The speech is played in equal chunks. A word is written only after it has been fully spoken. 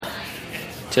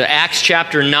to Acts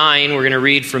chapter 9. We're going to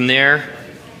read from there.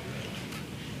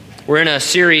 We're in a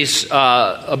series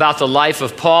about the life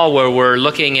of Paul where we're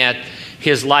looking at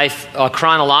his life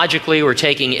chronologically. We're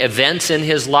taking events in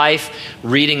his life,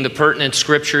 reading the pertinent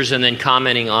scriptures, and then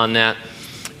commenting on that.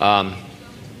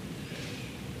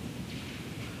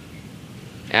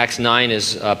 Acts 9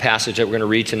 is a passage that we're going to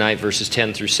read tonight, verses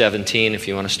 10 through 17, if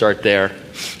you want to start there.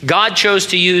 God chose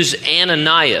to use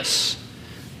Ananias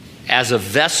as a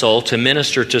vessel to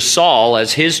minister to Saul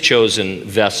as his chosen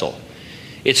vessel.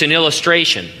 It's an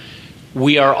illustration.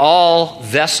 We are all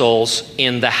vessels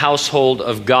in the household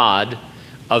of God,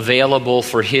 available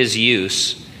for his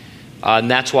use. And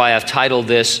that's why I've titled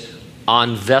this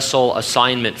On Vessel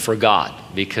Assignment for God,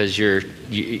 because you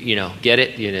get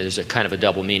it? There's a kind of a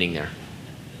double meaning there.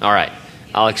 All right,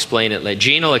 I'll explain it later.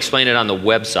 Gene will explain it on the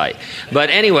website. But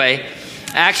anyway,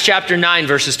 Acts chapter 9,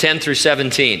 verses 10 through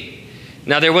 17.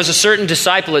 Now there was a certain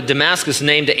disciple at Damascus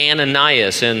named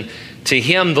Ananias, and to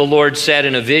him the Lord said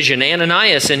in a vision,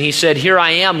 Ananias, and he said, Here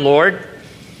I am, Lord.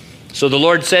 So the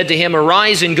Lord said to him,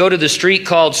 Arise and go to the street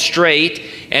called Straight,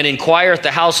 and inquire at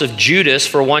the house of Judas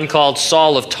for one called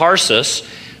Saul of Tarsus,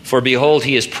 for behold,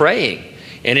 he is praying.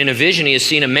 And in a vision he has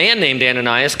seen a man named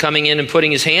Ananias coming in and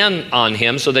putting his hand on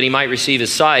him so that he might receive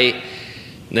his sight.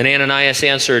 And then Ananias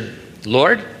answered,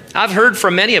 Lord, I've heard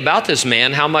from many about this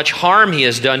man, how much harm he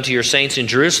has done to your saints in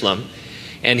Jerusalem.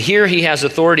 And here he has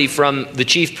authority from the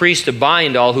chief priest to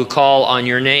bind all who call on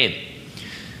your name.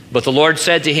 But the Lord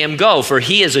said to him, Go, for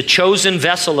he is a chosen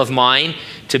vessel of mine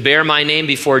to bear my name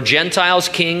before Gentiles,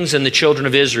 kings, and the children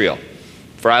of Israel.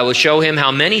 For I will show him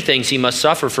how many things he must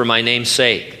suffer for my name's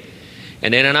sake.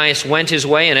 And Ananias went his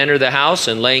way and entered the house,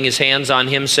 and laying his hands on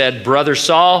him said, Brother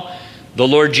Saul, the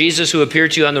Lord Jesus who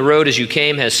appeared to you on the road as you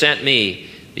came has sent me,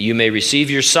 that you may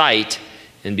receive your sight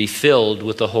and be filled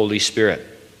with the Holy Spirit.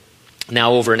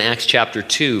 Now over in Acts chapter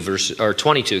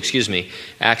 22,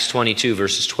 Acts 22,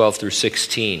 verses 12 through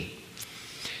 16.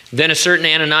 Then a certain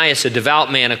Ananias, a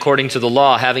devout man according to the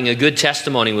law, having a good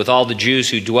testimony with all the Jews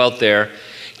who dwelt there,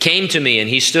 came to me, and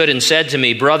he stood and said to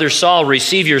me, Brother Saul,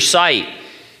 receive your sight.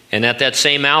 And at that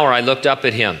same hour I looked up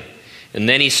at him. And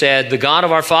then he said, The God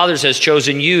of our fathers has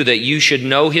chosen you, that you should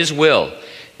know his will,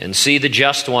 and see the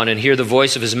just one, and hear the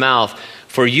voice of his mouth.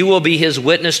 For you will be his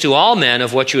witness to all men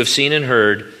of what you have seen and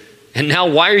heard. And now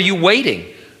why are you waiting?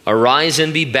 Arise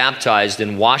and be baptized,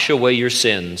 and wash away your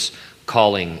sins,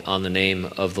 calling on the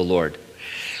name of the Lord.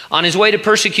 On his way to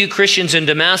persecute Christians in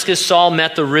Damascus, Saul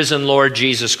met the risen Lord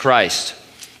Jesus Christ.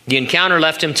 The encounter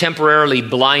left him temporarily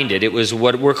blinded. It was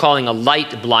what we're calling a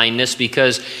light blindness,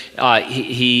 because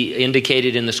he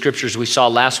indicated in the scriptures we saw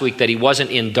last week that he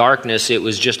wasn't in darkness. It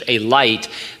was just a light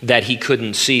that he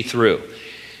couldn't see through.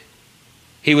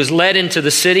 He was led into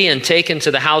the city and taken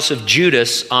to the house of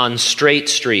Judas on Straight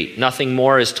Street. Nothing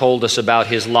more is told us about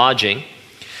his lodging.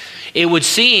 It would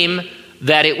seem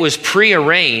that it was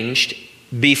prearranged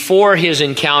before his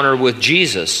encounter with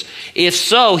Jesus. If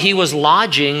so, he was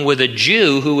lodging with a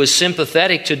Jew who was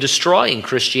sympathetic to destroying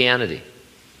Christianity.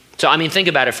 So, think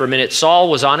about it for a minute. Saul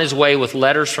was on his way with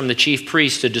letters from the chief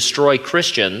priest to destroy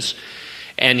Christians,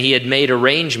 and he had made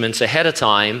arrangements ahead of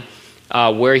time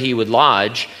where he would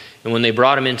lodge. And when they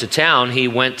brought him into town, he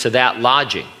went to that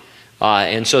lodging.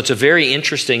 And so it's a very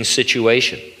interesting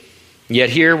situation. Yet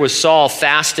here was Saul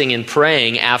fasting and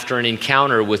praying after an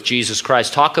encounter with Jesus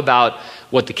Christ. Talk about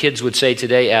what the kids would say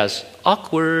today as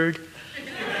awkward.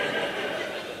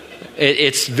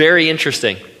 It's very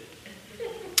interesting.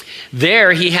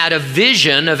 There he had a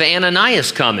vision of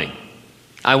Ananias coming.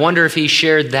 I wonder if he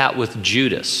shared that with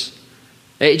Judas.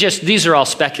 These are all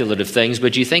speculative things,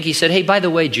 but do you think he said, hey, by the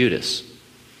way, Judas,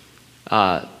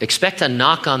 expect a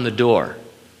knock on the door.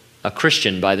 A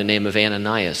Christian by the name of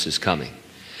Ananias is coming.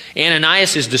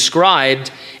 Ananias is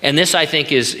described, and this I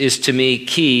think is to me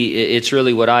key. It's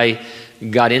really what I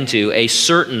got into, a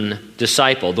certain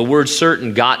disciple. The word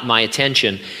certain got my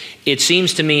attention. It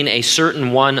seems to mean a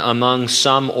certain one among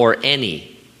some or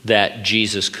any that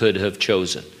Jesus could have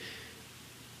chosen.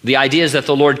 The idea is that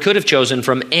the Lord could have chosen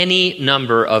from any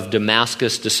number of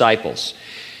Damascus disciples.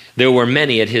 There were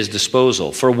many at his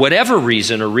disposal. For whatever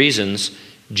reason or reasons,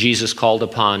 Jesus called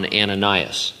upon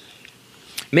Ananias.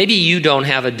 Maybe you don't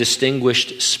have a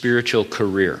distinguished spiritual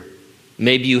career.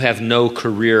 Maybe you have no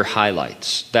career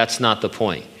highlights. That's not the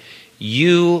point.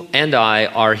 You and I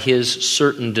are his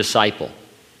certain disciple.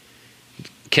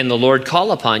 Can the Lord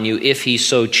call upon you if he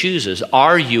so chooses?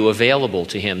 Are you available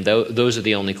to him? Those are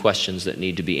the only questions that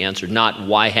need to be answered. Not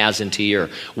why hasn't he, or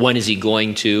when is he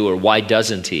going to, or why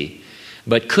doesn't he?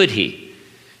 But could he?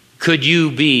 Could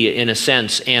you be, in a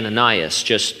sense, Ananias,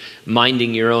 just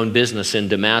minding your own business in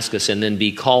Damascus and then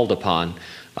be called upon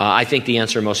I think the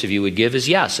answer most of you would give is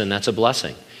yes, and that's a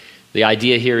blessing. The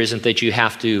idea here isn't that you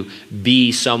have to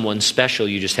be someone special,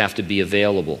 you just have to be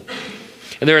available.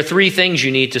 And there are three things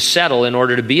you need to settle in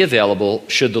order to be available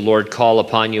should the Lord call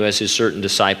upon you as his certain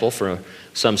disciple for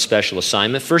some special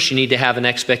assignment. First, you need to have an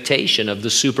expectation of the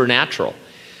supernatural.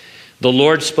 The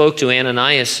Lord spoke to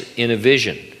Ananias in a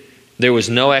vision. There was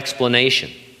no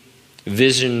explanation.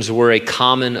 Visions were a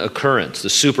common occurrence. The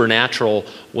supernatural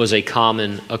was a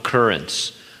common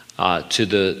occurrence to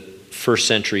the first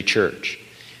century church.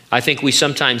 I think we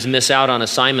sometimes miss out on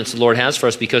assignments the Lord has for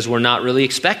us because we're not really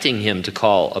expecting him to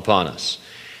call upon us.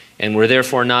 And we're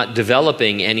therefore not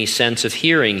developing any sense of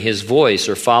hearing his voice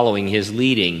or following his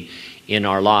leading in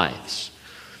our lives.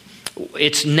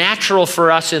 It's natural for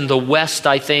us in the West,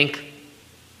 I think,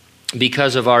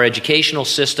 because of our educational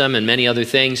system and many other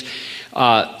things,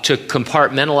 to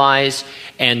compartmentalize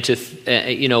and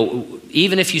to,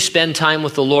 even if you spend time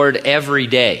with the Lord every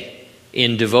day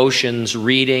in devotions,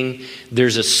 reading,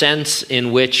 there's a sense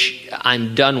in which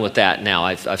I'm done with that now.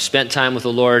 I've spent time with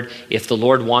the Lord. If the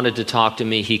Lord wanted to talk to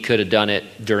me, he could have done it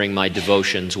during my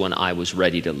devotions when I was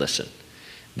ready to listen.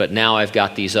 But now I've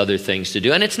got these other things to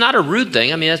do. And it's not a rude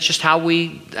thing. I mean, that's just how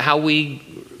we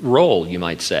roll, you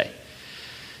might say.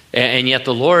 And yet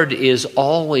the Lord is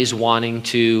always wanting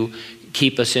to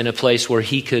keep us in a place where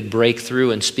he could break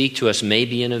through and speak to us,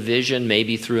 maybe in a vision,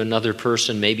 maybe through another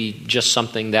person, maybe just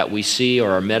something that we see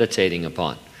or are meditating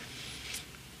upon.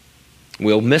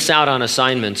 We'll miss out on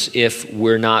assignments if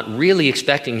we're not really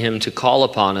expecting him to call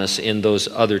upon us in those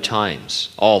other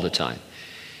times, all the time.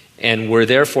 And we're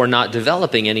therefore not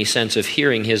developing any sense of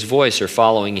hearing his voice or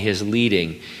following his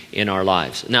leading in our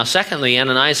lives. Now, secondly,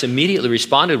 Ananias immediately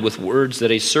responded with words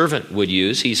that a servant would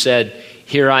use. He said,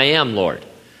 "Here I am, Lord."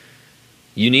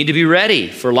 You need to be ready.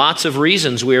 For lots of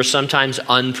reasons, we are sometimes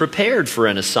unprepared for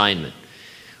an assignment.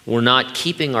 We're not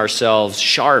keeping ourselves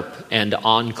sharp and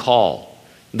on call.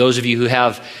 Those of you who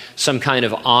have some kind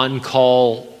of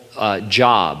on-call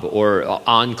job or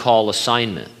on-call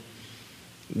assignment,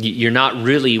 you're not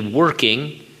really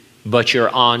working, but you're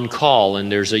on call,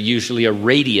 and there's usually a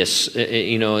radius.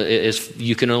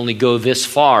 You can only go this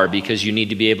far because you need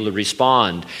to be able to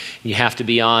respond. You have to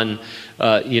be on,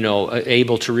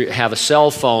 able to have a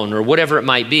cell phone or whatever it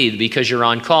might be because you're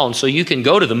on call. And so you can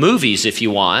go to the movies if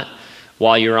you want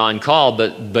while you're on call,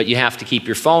 but you have to keep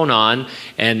your phone on.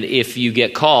 And if you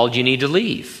get called, you need to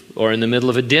leave, or in the middle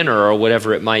of a dinner or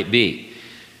whatever it might be.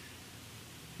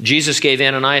 Jesus gave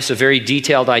Ananias a very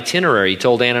detailed itinerary. He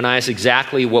told Ananias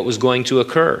exactly what was going to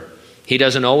occur. He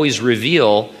doesn't always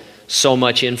reveal so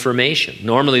much information.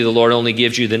 Normally, the Lord only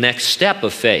gives you the next step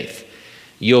of faith.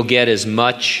 You'll get as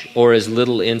much or as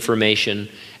little information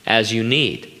as you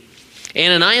need.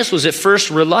 Ananias was at first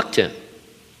reluctant.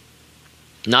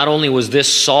 Not only was this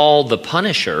Saul the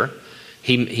Punisher,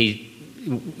 the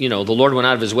Lord went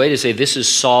out of his way to say, "This is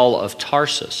Saul of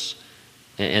Tarsus."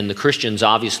 And the Christians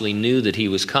obviously knew that he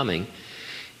was coming.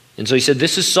 And so he said,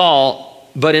 "This is Saul,"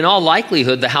 but in all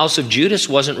likelihood, the house of Judas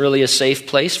wasn't really a safe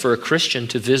place for a Christian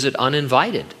to visit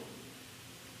uninvited,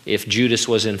 if Judas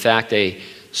was in fact a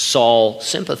Saul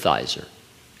sympathizer.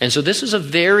 And so this is a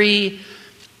very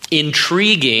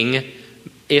intriguing,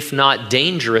 if not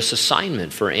dangerous,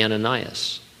 assignment for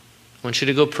Ananias. I want you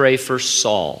to go pray for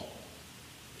Saul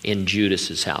in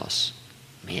Judas's house.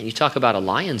 Man, you talk about a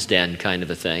lion's den kind of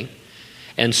a thing.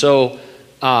 And so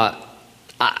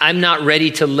I'm not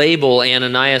ready to label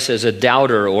Ananias as a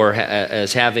doubter or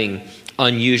as having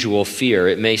unusual fear.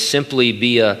 It may simply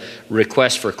be a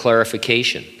request for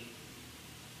clarification.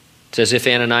 It's as if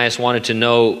Ananias wanted to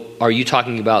know, are you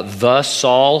talking about the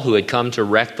Saul who had come to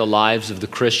wreck the lives of the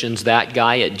Christians, that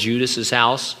guy at Judas's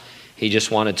house? He just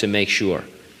wanted to make sure.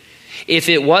 If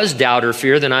it was doubt or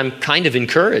fear, then I'm kind of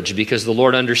encouraged because the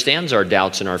Lord understands our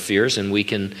doubts and our fears, and we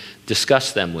can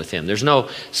discuss them with him. There's no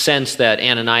sense that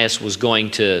Ananias was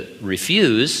going to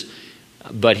refuse,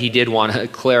 but he did want to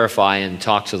clarify and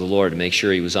talk to the Lord to make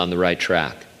sure he was on the right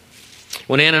track.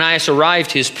 When Ananias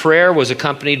arrived, his prayer was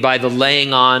accompanied by the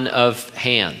laying on of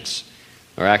hands.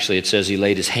 Or actually, it says he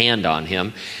laid his hand on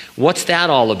him. What's that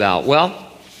all about? Well,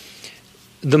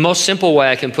 the most simple way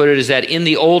I can put it is that in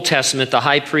the Old Testament, the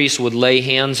high priest would lay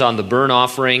hands on the burnt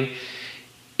offering.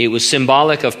 It was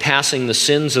symbolic of passing the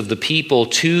sins of the people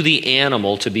to the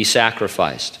animal to be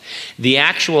sacrificed. The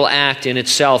actual act in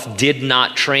itself did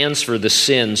not transfer the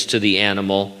sins to the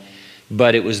animal,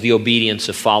 but it was the obedience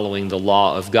of following the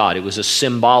law of God. It was a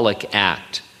symbolic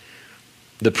act.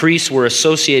 The priests were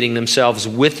associating themselves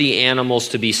with the animals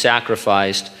to be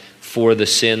sacrificed for the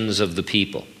sins of the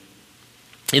people.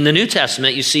 In the New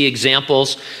Testament, you see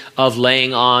examples of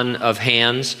laying on of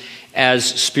hands, as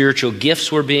spiritual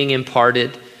gifts were being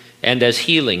imparted and as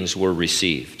healings were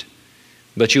received.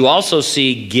 But you also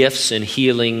see gifts and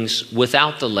healings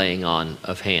without the laying on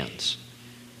of hands.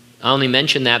 I only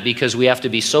mention that because we have to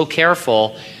be so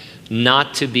careful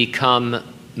not to become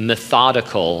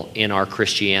methodical in our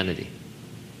Christianity.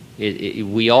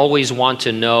 We always want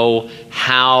to know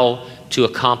how to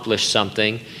accomplish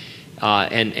something,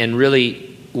 and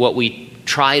really what we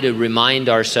try to remind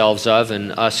ourselves of,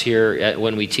 and us here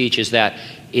when we teach, is that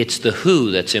it's the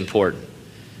who that's important.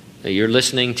 You're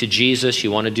listening to Jesus,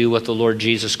 you want to do what the Lord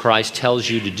Jesus Christ tells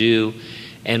you to do,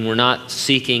 and we're not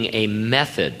seeking a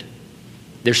method.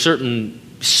 There's certain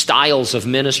styles of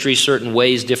ministry, certain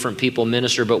ways different people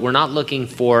minister, but we're not looking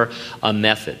for a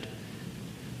method.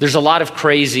 There's a lot of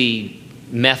crazy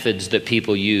methods that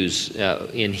people use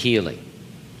in healing.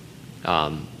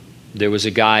 There was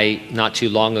a guy not too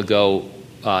long ago,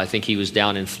 I think he was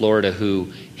down in Florida,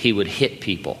 who he would hit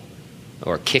people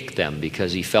or kick them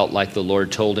because he felt like the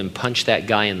Lord told him, punch that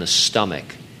guy in the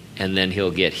stomach and then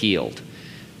he'll get healed.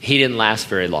 He didn't last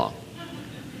very long.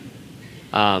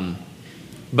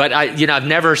 But I've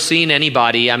never seen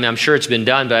anybody, I'm sure it's been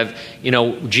done, but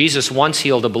Jesus once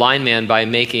healed a blind man by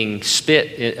making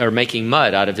spit or making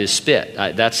mud out of his spit.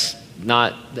 That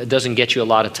doesn't get you a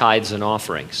lot of tithes and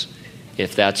offerings,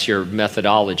 if that's your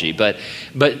methodology.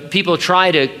 But people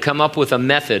try to come up with a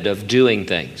method of doing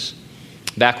things.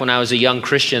 Back when I was a young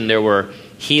Christian, there were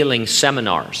healing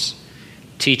seminars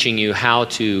teaching you how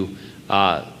to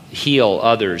heal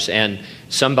others, and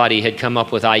somebody had come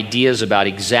up with ideas about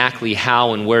exactly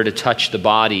how and where to touch the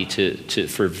body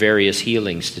for various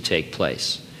healings to take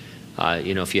place.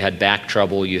 If you had back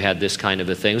trouble, you had this kind of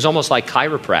a thing. It was almost like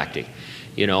chiropractic,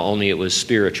 only it was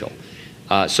spiritual.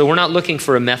 So we're not looking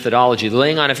for a methodology. The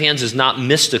laying on of hands is not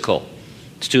mystical.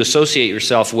 It's to associate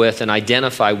yourself with and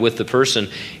identify with the person.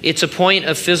 It's a point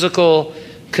of physical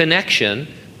connection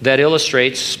that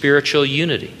illustrates spiritual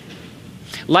unity.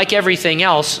 Like everything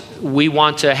else, we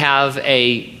want to have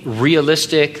a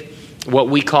realistic, what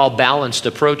we call balanced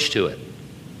approach to it.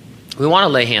 We want to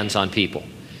lay hands on people.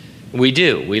 We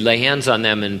do. We lay hands on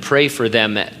them and pray for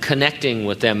them, connecting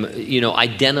with them,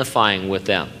 identifying with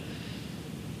them.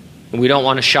 And we don't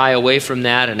want to shy away from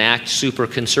that and act super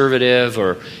conservative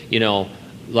or,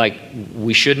 like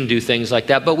we shouldn't do things like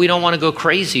that. But we don't want to go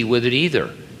crazy with it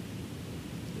either.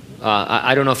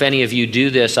 I don't know if any of you do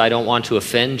this. I don't want to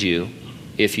offend you.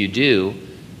 If you do,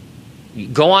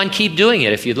 go on, keep doing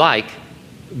it if you'd like.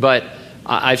 But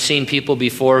I've seen people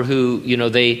before who,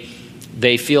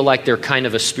 they feel like they're kind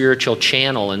of a spiritual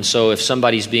channel. And so if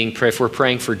somebody's if we're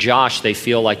praying for Josh, they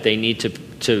feel like they need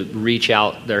to reach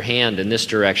out their hand in this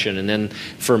direction. And then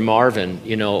for Marvin,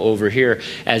 over here,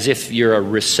 as if you're a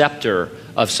receptor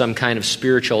of some kind of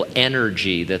spiritual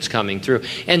energy that's coming through.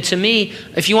 And to me,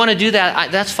 if you want to do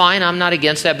that, that's fine. I'm not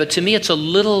against that. But to me, it's a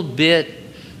little bit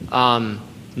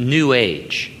New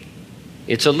Age.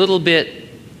 It's a little bit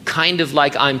kind of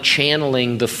like I'm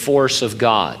channeling the force of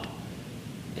God.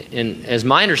 And as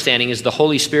my understanding is, the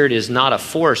Holy Spirit is not a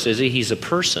force, is he? He's a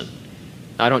person.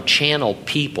 I don't channel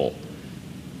people.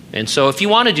 And so if you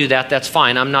want to do that, that's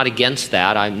fine. I'm not against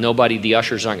that. The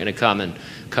ushers aren't going to come and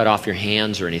cut off your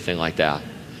hands or anything like that.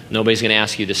 Nobody's going to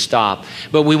ask you to stop.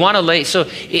 But we want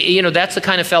to that's the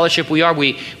kind of fellowship we are.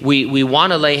 We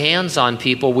want to lay hands on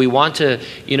people. We want to,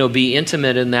 be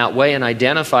intimate in that way and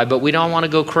identify, but we don't want to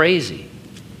go crazy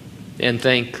and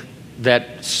think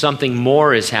that something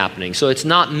more is happening. So it's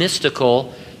not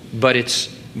mystical, but it's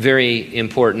very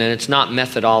important, and it's not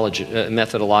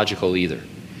methodological either.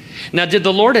 Now, did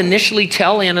the Lord initially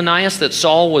tell Ananias that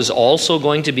Saul was also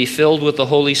going to be filled with the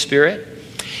Holy Spirit?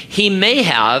 He may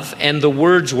have, and the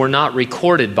words were not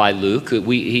recorded by Luke.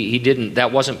 He didn't.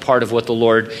 That wasn't part of what the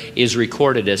Lord is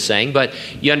recorded as saying. But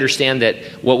you understand that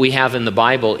what we have in the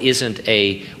Bible isn't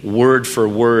a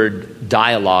word-for-word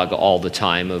dialogue all the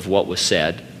time of what was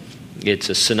said. It's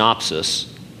a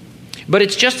synopsis. But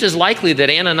it's just as likely that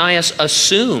Ananias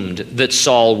assumed that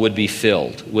Saul would be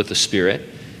filled with the Spirit.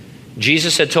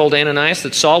 Jesus had told Ananias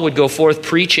that Saul would go forth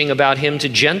preaching about him to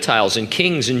Gentiles and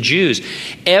kings and Jews.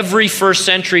 Every first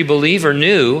century believer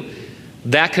knew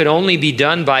that could only be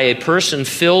done by a person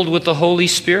filled with the Holy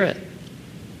Spirit.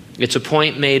 It's a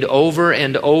point made over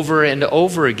and over and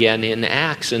over again in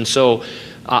Acts. And so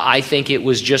I think it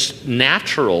was just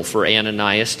natural for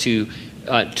Ananias to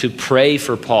pray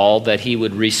for Paul that he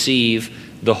would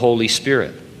receive the Holy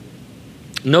Spirit.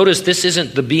 Notice this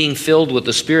isn't the being filled with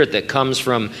the Spirit that comes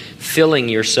from filling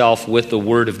yourself with the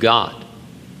Word of God.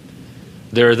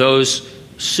 There are those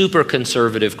super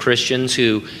conservative Christians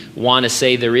who want to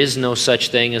say there is no such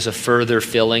thing as a further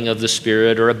filling of the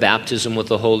Spirit or a baptism with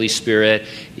the Holy Spirit.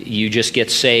 You just get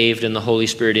saved and the Holy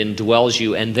Spirit indwells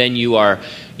you, and then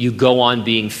you go on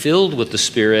being filled with the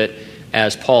Spirit,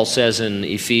 as Paul says in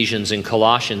Ephesians and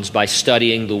Colossians, by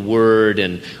studying the Word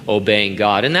and obeying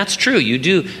God. And that's true. You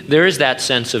do. There is that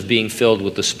sense of being filled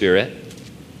with the Spirit.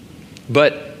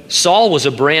 But Saul was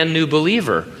a brand new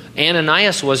believer.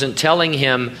 Ananias wasn't telling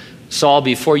him, Saul,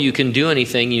 before you can do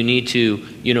anything, you need to,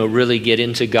 really get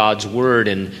into God's Word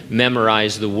and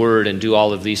memorize the Word and do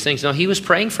all of these things. No, he was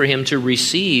praying for him to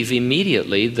receive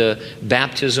immediately the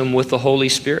baptism with the Holy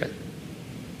Spirit.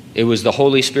 It was the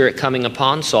Holy Spirit coming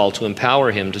upon Saul to empower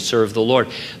him to serve the Lord.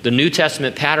 The New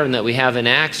Testament pattern that we have in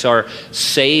Acts are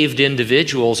saved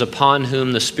individuals upon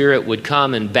whom the Spirit would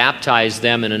come and baptize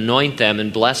them and anoint them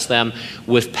and bless them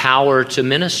with power to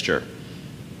minister,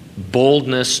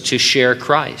 boldness to share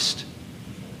Christ.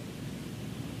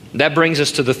 That brings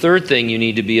us to the third thing you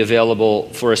need to be available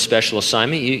for a special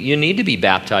assignment. You need to be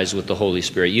baptized with the Holy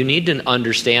Spirit. You need to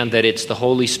understand that it's the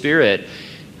Holy Spirit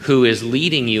who is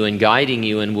leading you and guiding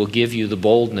you and will give you the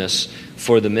boldness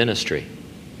for the ministry.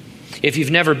 If you've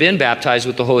never been baptized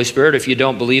with the Holy Spirit, if you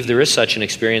don't believe there is such an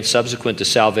experience subsequent to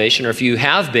salvation, or if you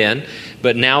have been,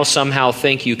 but now somehow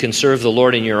think you can serve the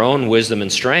Lord in your own wisdom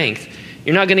and strength,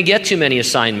 you're not going to get too many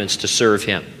assignments to serve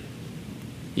Him.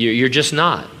 You're just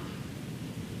not.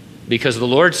 Because the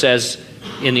Lord says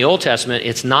in the Old Testament,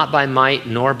 it's not by might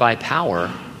nor by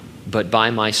power, but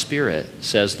by my Spirit,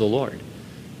 says the Lord.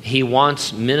 He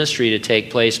wants ministry to take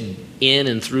place in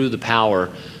and through the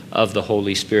power of the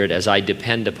Holy Spirit as I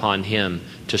depend upon Him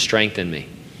to strengthen me.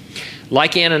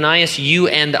 Like Ananias, you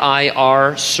and I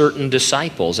are certain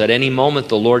disciples. At any moment,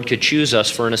 the Lord could choose us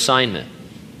for an assignment.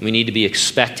 We need to be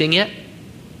expecting it.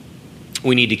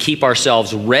 We need to keep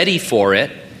ourselves ready for it.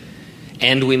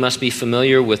 And we must be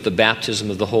familiar with the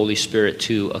baptism of the Holy Spirit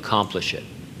to accomplish it.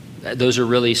 Those are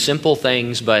really simple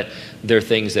things, but they're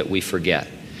things that we forget.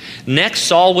 Next,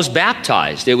 Saul was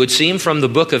baptized. It would seem from the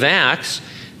book of Acts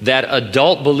that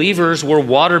adult believers were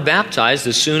water baptized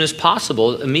as soon as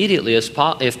possible, immediately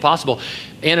if possible.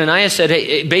 Ananias said,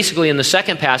 hey, basically in the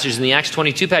second passage, in the Acts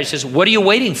 22 passage, he says, what are you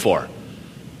waiting for?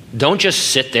 Don't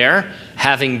just sit there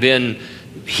having been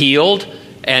healed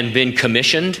and been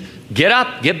commissioned. Get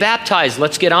up, get baptized.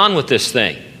 Let's get on with this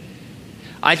thing.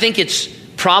 I think it's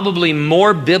probably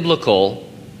more biblical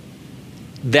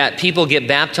that people get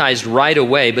baptized right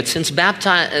away, but since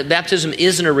baptism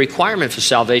isn't a requirement for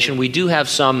salvation, we do have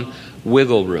some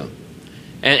wiggle room.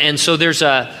 And so there's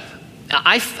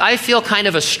I feel kind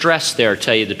of a stress there, to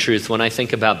tell you the truth, when I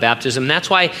think about baptism.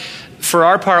 That's why, for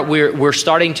our part, we're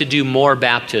starting to do more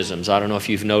baptisms. I don't know if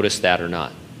you've noticed that or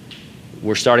not.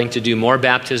 We're starting to do more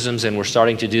baptisms, and we're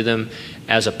starting to do them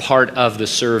as a part of the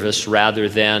service rather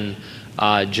than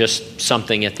just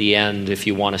something at the end if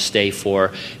you want to stay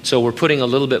for. So we're putting a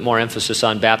little bit more emphasis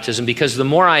on baptism, because the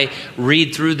more I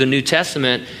read through the New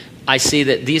Testament, I see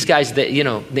that these guys, the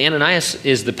Ananias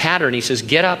is the pattern. He says,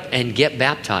 get up and get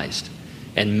baptized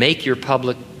and make your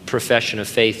public profession of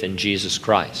faith in Jesus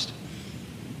Christ.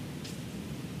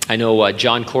 I know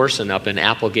John Corson up in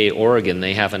Applegate, Oregon,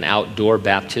 they have an outdoor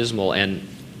baptismal, and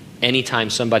anytime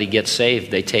somebody gets saved,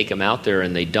 they take them out there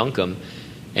and they dunk them.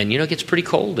 And it gets pretty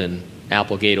cold in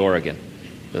Applegate, Oregon.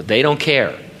 But they don't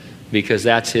care, because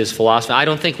that's his philosophy. I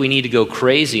don't think we need to go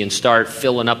crazy and start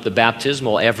filling up the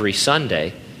baptismal every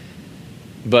Sunday.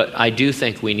 But I do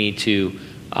think we need to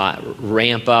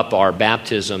ramp up our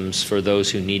baptisms for those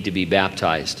who need to be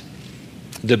baptized.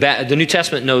 The New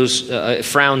Testament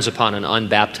frowns upon an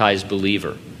unbaptized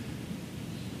believer.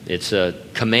 It's a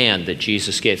command that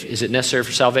Jesus gave. Is it necessary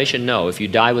for salvation? No. If you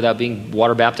die without being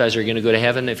water baptized, are you going to go to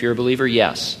heaven if you're a believer?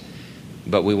 Yes.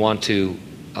 But we want to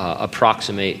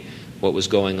approximate what was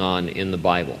going on in the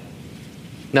Bible.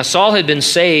 Now, Saul had been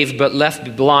saved but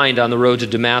left blind on the road to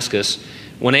Damascus.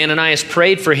 When Ananias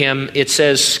prayed for him, it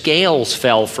says scales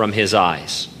fell from his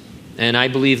eyes. And I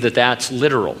believe that that's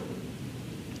literal.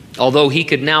 Although he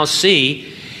could now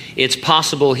see, it's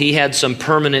possible he had some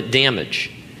permanent damage.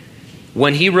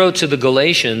 When he wrote to the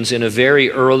Galatians in a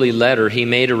very early letter, he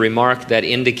made a remark that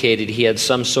indicated he had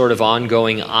some sort of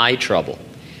ongoing eye trouble.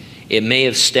 It may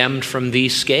have stemmed from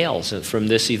these scales, from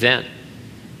this event.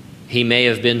 He may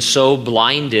have been so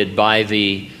blinded by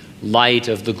the light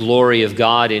of the glory of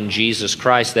God in Jesus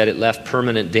Christ that it left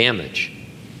permanent damage.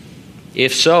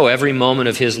 If so, every moment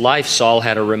of his life, Saul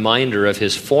had a reminder of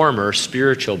his former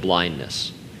spiritual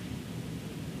blindness.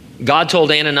 God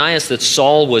told Ananias that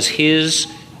Saul was his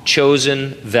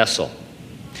chosen vessel.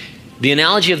 The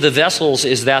analogy of the vessels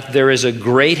is that there is a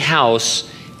great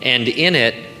house, and in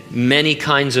it many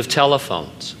kinds of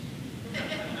telephones,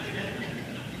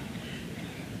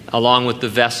 along with the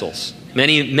vessels.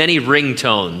 Many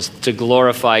ringtones to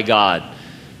glorify God.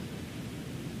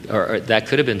 Or that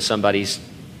could have been somebody's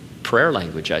prayer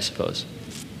language, I suppose.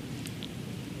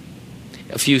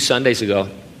 A few Sundays ago,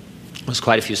 it was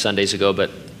quite a few Sundays ago,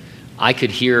 but I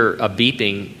could hear a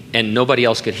beeping and nobody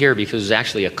else could hear because it was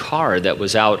actually a car that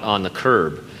was out on the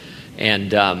curb.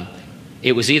 And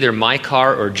it was either my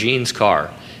car or Gene's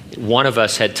car. One of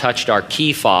us had touched our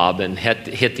key fob and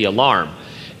hit the alarm.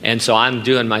 And so I'm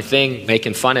doing my thing,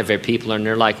 making fun of it. People, and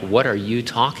they're like, "What are you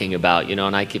talking about?" You know,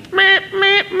 and I keep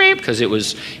because it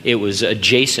was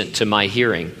adjacent to my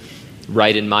hearing,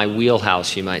 right in my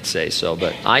wheelhouse, you might say. So,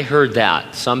 but I heard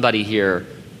that somebody here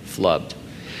flubbed.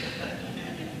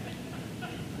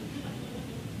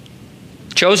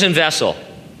 Chosen vessel,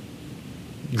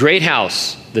 great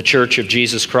house, the Church of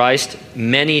Jesus Christ.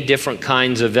 Many different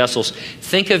kinds of vessels.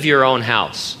 Think of your own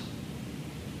house.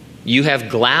 You have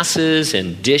glasses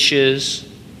and dishes.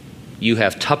 You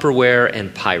have Tupperware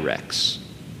and Pyrex.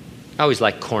 I always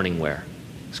like Corningware.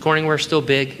 Is Corningware still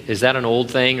big? Is that an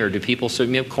old thing? Or do people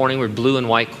still have Corningware, blue and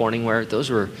white Corningware?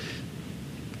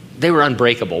 They were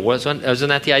unbreakable. Wasn't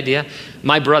that the idea?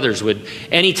 My brothers would,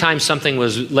 anytime something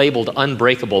was labeled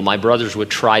unbreakable, my brothers would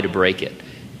try to break it.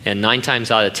 And 9 times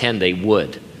out of 10, they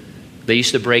would. They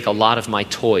used to break a lot of my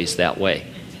toys that way.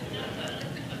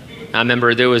 I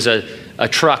remember there was a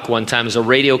truck one time. It was a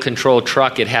radio-controlled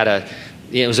truck.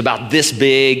 It was about this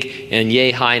big and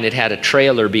yay high, and it had a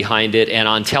trailer behind it. And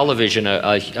on television,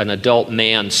 an adult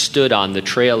man stood on the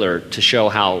trailer to show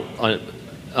how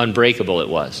unbreakable it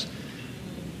was.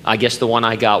 I guess the one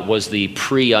I got was the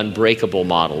pre-unbreakable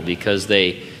model because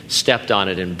they stepped on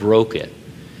it and broke it.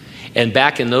 And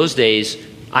back in those days,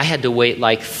 I had to wait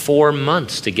like 4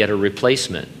 months to get a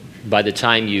replacement by the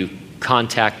time you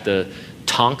contact the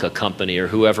Tonka company or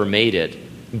whoever made it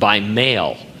by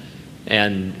mail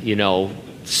and,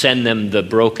 send them the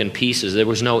broken pieces. There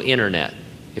was no internet,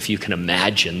 if you can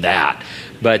imagine that.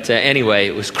 But anyway,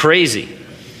 it was crazy.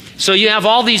 So you have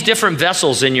all these different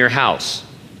vessels in your house.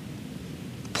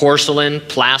 Porcelain,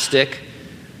 plastic,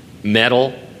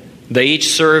 metal. They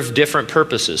each serve different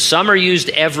purposes. Some are used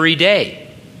every day,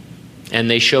 and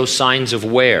they show signs of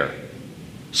wear.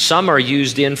 Some are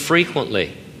used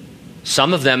infrequently.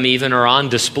 Some of them even are on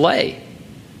display.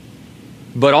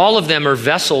 But all of them are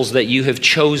vessels that you have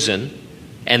chosen,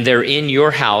 and they're in your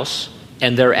house,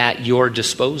 and they're at your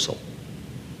disposal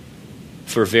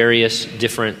for various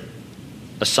different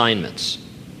assignments.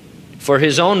 For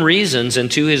his own reasons and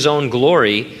to his own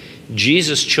glory,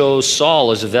 Jesus chose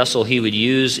Saul as a vessel he would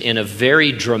use in a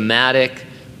very dramatic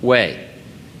way.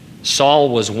 Saul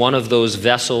was one of those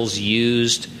vessels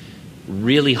used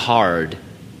really hard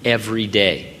every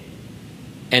day.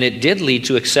 And it did lead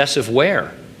to excessive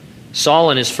wear.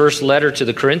 Saul, in his first letter to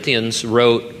the Corinthians,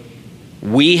 wrote,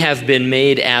 "We have been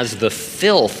made as the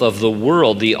filth of the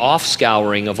world, the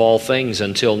offscouring of all things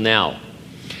until now."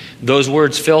 Those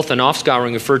words, filth and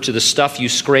offscouring, refer to the stuff you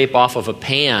scrape off of a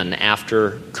pan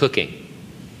after cooking.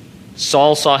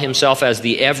 Saul saw himself as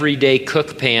the everyday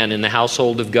cook pan in the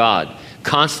household of God,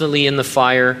 constantly in the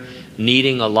fire,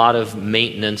 needing a lot of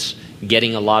maintenance,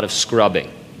 getting a lot of scrubbing.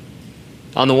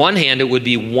 On the one hand, it would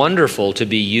be wonderful to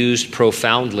be used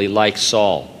profoundly like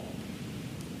Saul.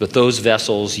 But those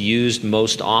vessels used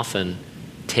most often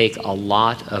take a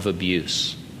lot of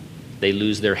abuse. They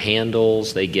lose their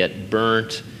handles, they get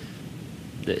burnt.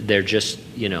 They're just,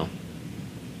 you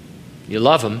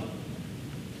love them,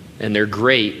 and they're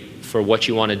great for what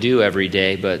you want to do every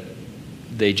day, but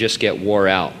they just get wore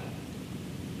out.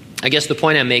 I guess the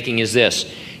point I'm making is this.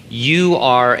 You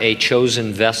are a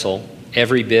chosen vessel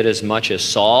every bit as much as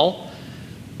Saul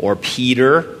or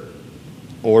Peter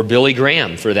or Billy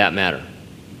Graham, for that matter.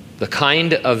 The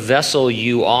kind of vessel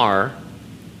you are,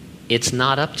 it's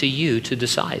not up to you to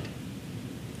decide.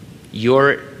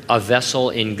 You're a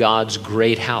vessel in God's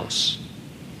great house.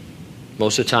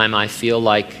 Most of the time I feel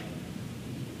like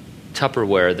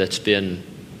Tupperware that's been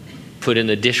put in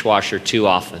the dishwasher too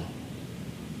often.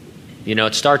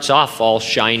 It starts off all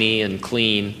shiny and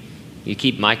clean. You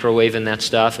keep microwaving that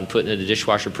stuff and putting it in the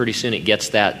dishwasher, pretty soon it gets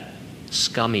that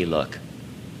scummy look.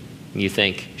 And you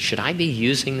think, should I be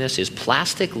using this? Is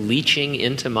plastic leaching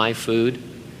into my food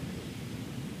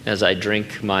as I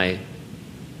drink my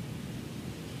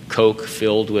Coke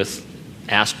filled with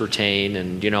aspartame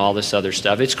and, all this other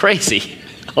stuff? It's crazy,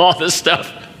 all this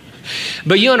stuff.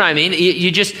 But you know what I mean?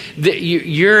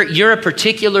 You're a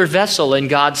particular vessel in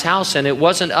God's house, and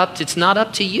it's not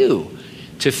up to you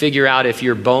to figure out if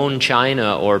you're bone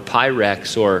china or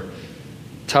Pyrex or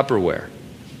Tupperware.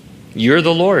 You're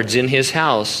the Lord's in his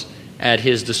house at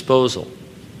his disposal.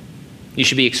 You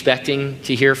should be expecting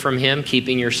to hear from him,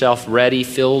 keeping yourself ready,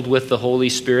 filled with the Holy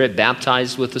Spirit,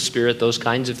 baptized with the Spirit, those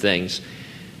kinds of things.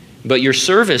 But your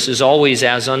service is always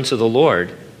as unto the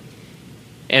Lord.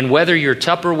 And whether you're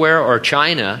Tupperware or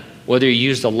China, whether you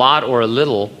used a lot or a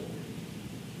little,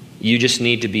 you just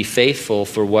need to be faithful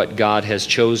for what God has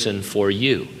chosen for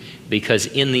you. Because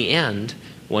in the end,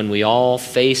 when we all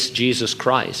face Jesus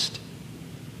Christ,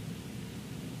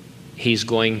 he's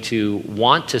going to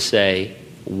want to say,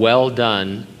 well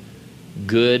done,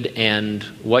 good and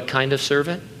what kind of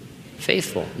servant?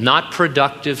 Faithful. Not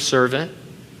productive servant,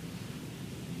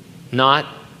 not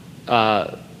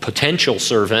potential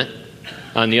servant.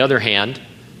 On the other hand,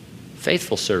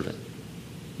 faithful servant.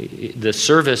 The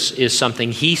service is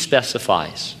something he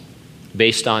specifies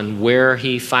based on where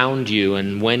he found you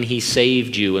and when he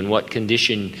saved you and what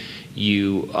condition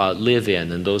you live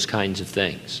in and those kinds of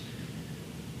things.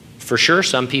 For sure,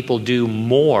 some people do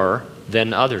more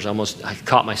than others. I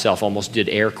caught myself, almost did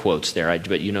air quotes there,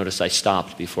 but you notice I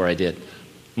stopped before I did.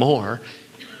 More.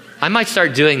 I might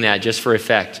start doing that just for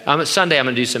effect. Sunday I'm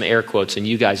going to do some air quotes and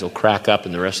you guys will crack up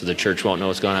and the rest of the church won't know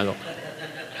what's going on.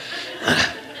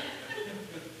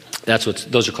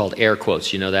 Those are called air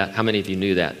quotes. You know that? How many of you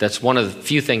knew that? That's one of the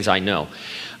few things I know.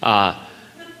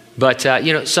 But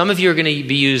some of you are going to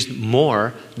be used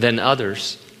more than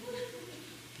others.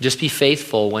 Just be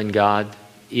faithful when God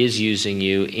is using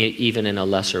you, even in a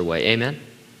lesser way. Amen?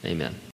 Amen.